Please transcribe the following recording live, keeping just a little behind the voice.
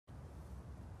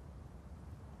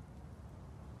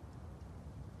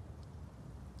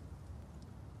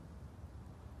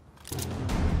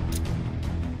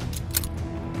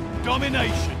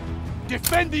Domination.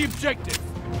 Defend the objective.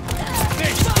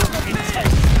 This was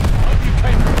intense. Hope you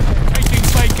came taking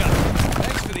Baker.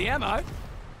 Thanks for the ammo.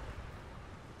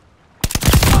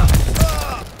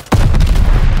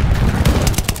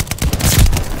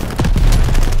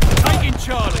 Taking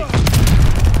Charlie.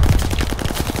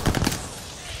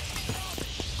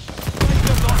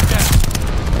 Baker locked down.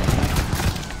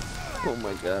 Oh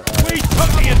my god. We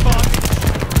took the advantage.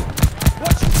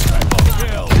 Watch the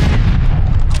𝒍𝑏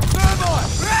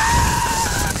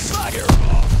Fire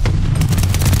off!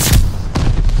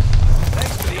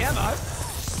 Thanks for the ammo.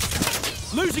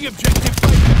 Losing objective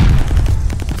Baker.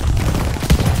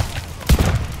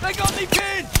 They got me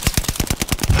pinned!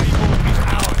 Able is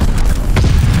ours.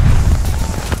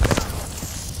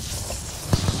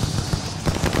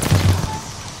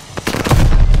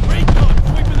 Recon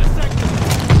sweeping the sector.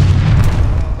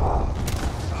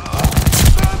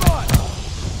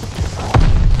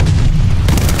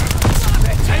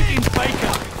 They're taking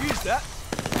Baker. Use that.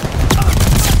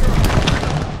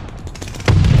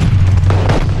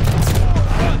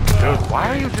 Dude, why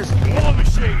are you just here? War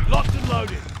machine, locked and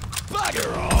loaded.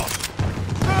 Bugger off!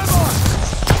 Come on!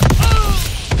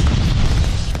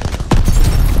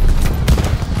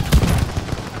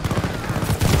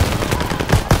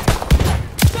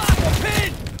 Start the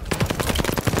pin!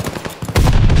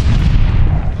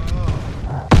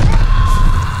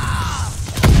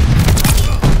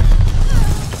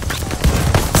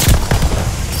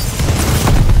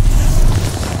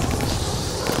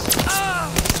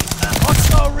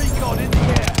 Hostile recon in the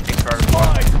air.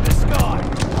 Spies in the sky.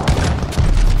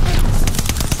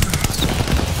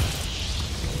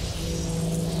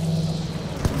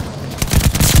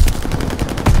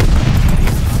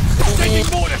 Taking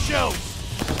mortar shells.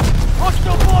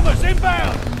 Hostile bombers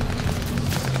inbound.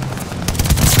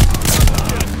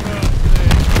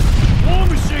 War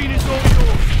machine is all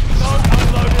yours. Don't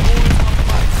unload it all in one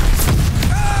place.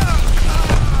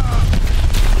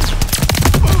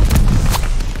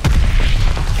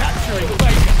 Capturing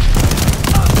Baker.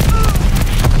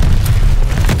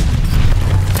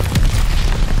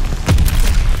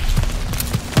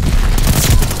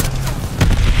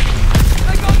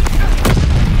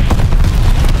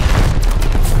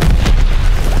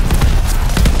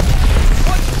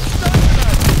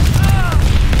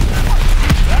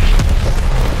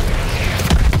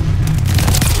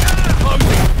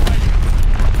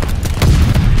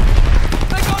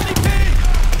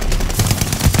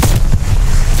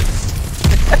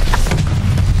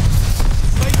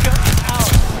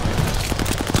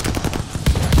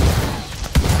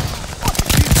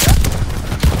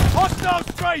 Hostile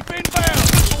strafe inbound!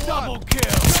 Double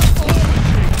kill! War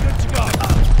machine, good to go!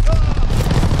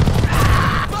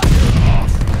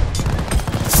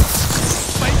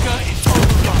 Baker is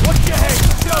overrun! Watch your head!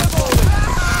 Go forward!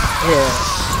 Yeah.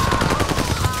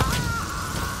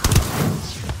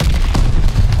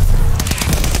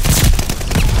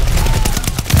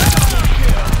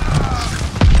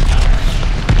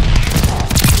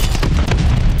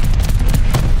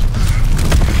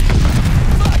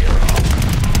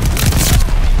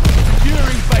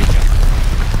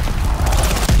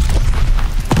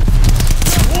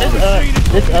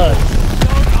 It's us.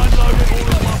 Don't unload it all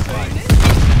in one place.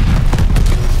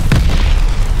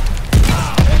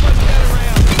 Almost get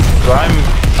around.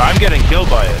 So I'm getting killed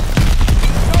by it.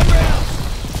 Go round.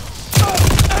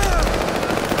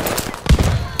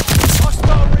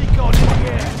 Hostile recon in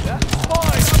the air.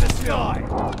 Spies in the sky.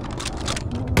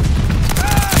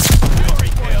 Fury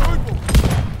kill.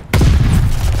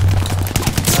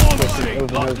 War machine, Over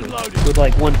and locked over. and loaded. With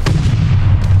like one.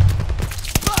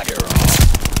 Bugger off.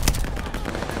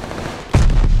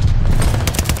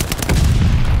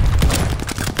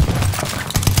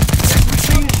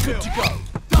 Machine is good to go.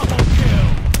 Double kill.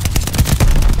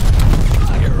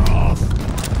 Bugger off.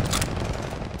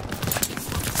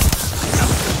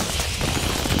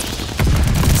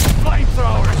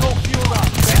 Flamethrower is all fueled up.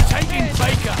 They're taking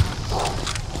Baker.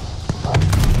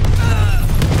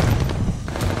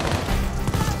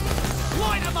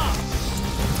 Light 'em up.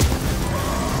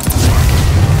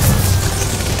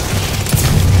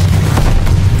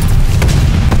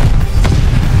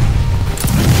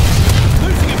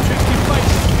 Losing objective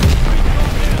Baker.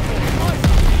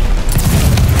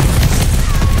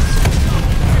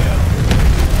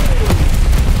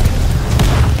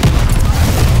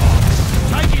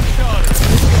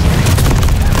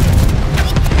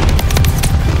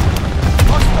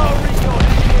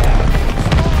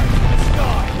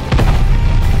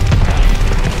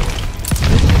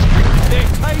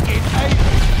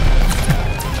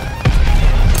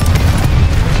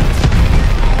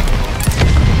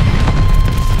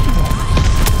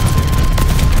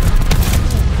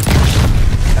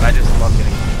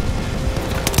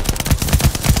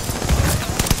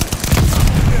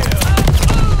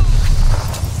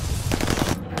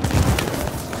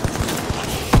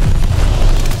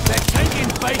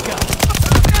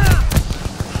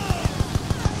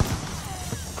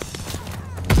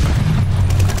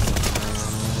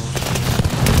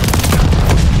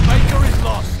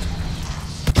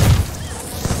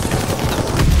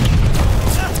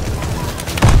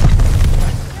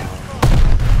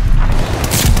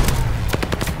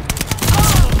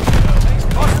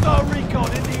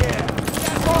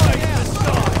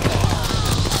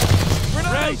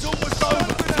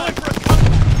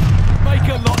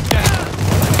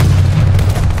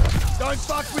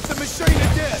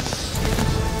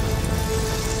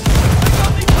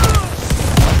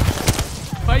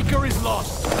 Baker is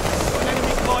lost. An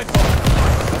enemy glide bomb.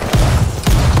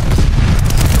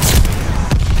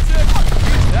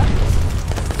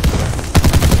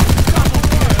 Double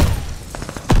kill.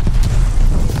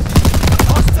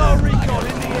 Hostile recon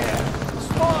in the air.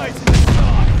 Spies in the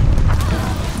sky.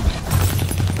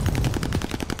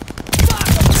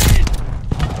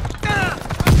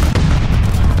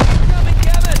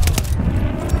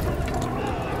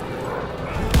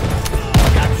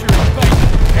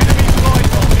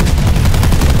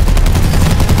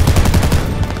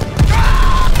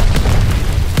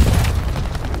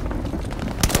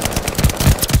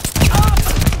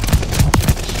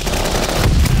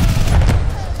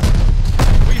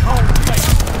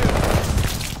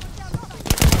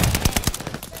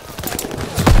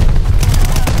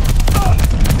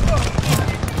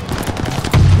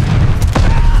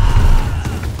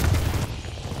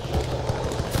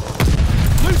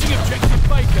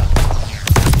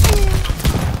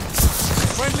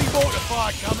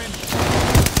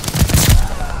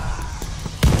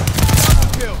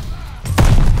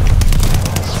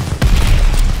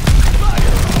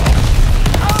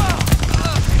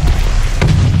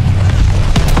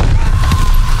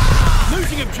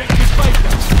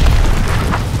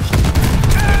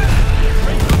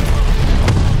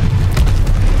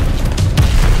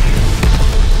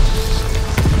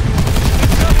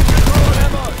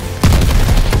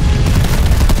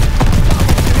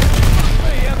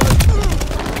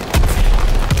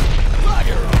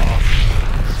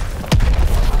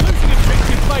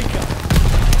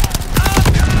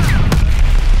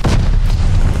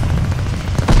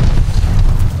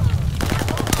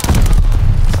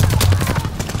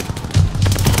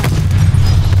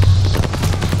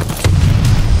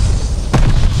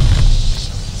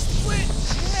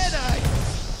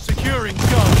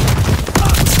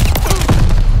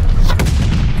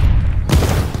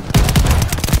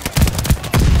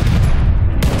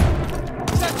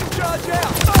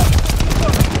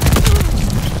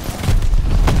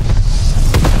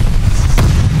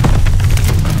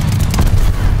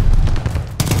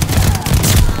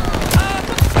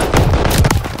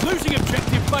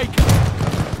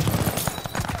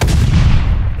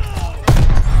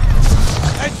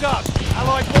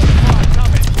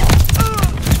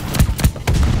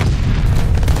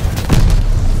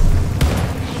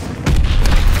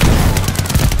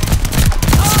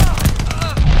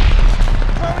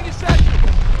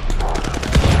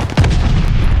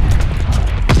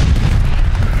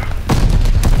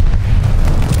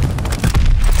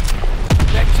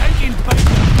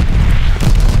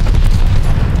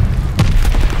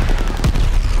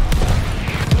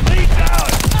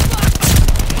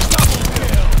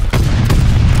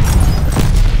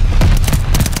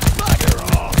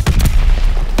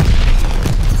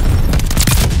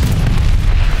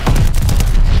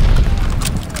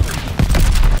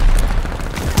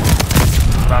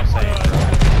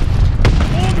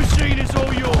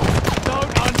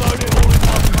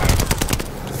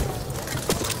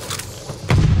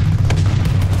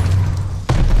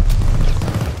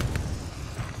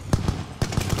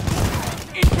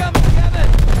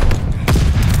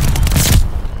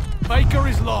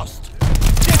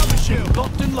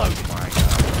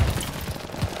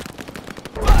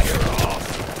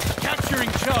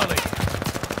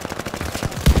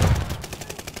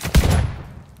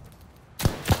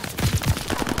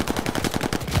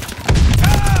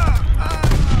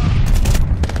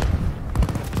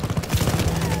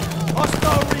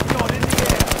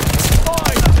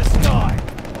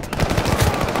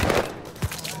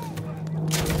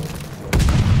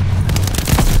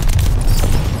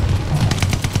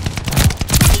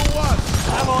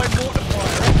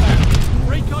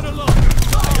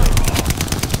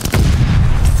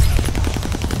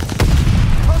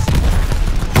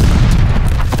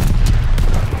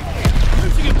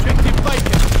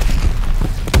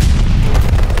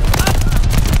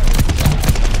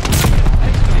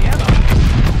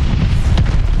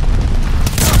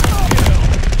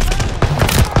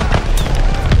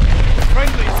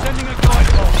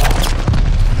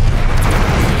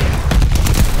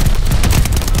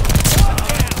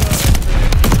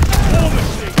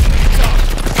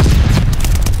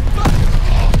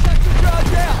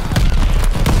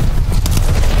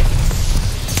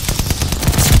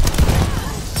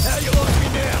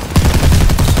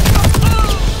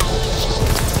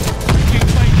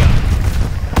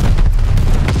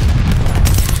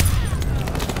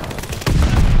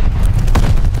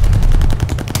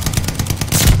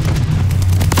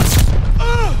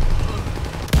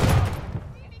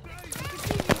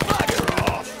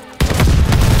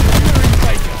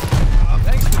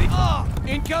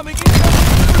 Incoming!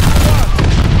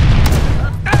 Incoming!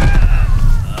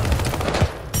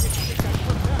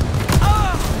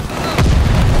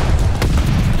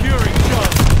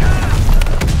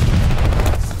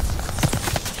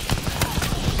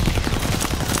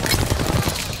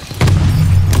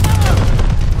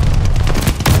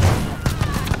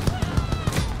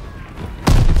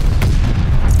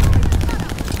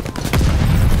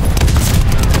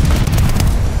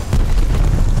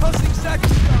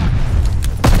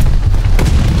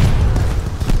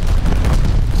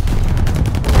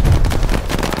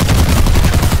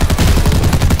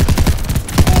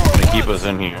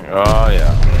 in here. Oh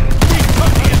yeah.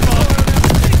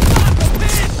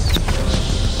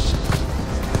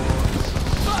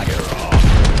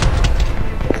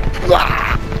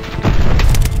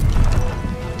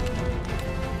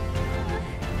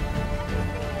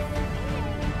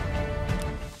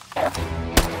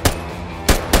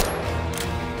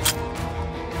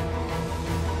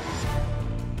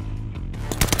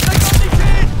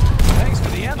 Thanks for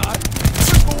the ammo. 1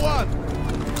 for 1.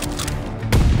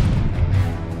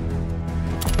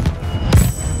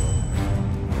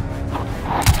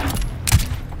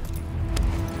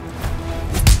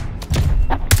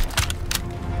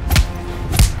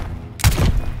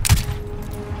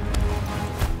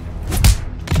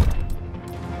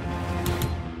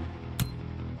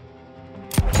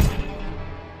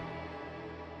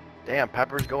 Damn,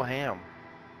 peppers go ham.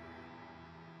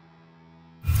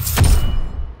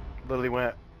 Literally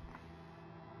went.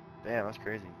 Damn, that's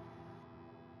crazy.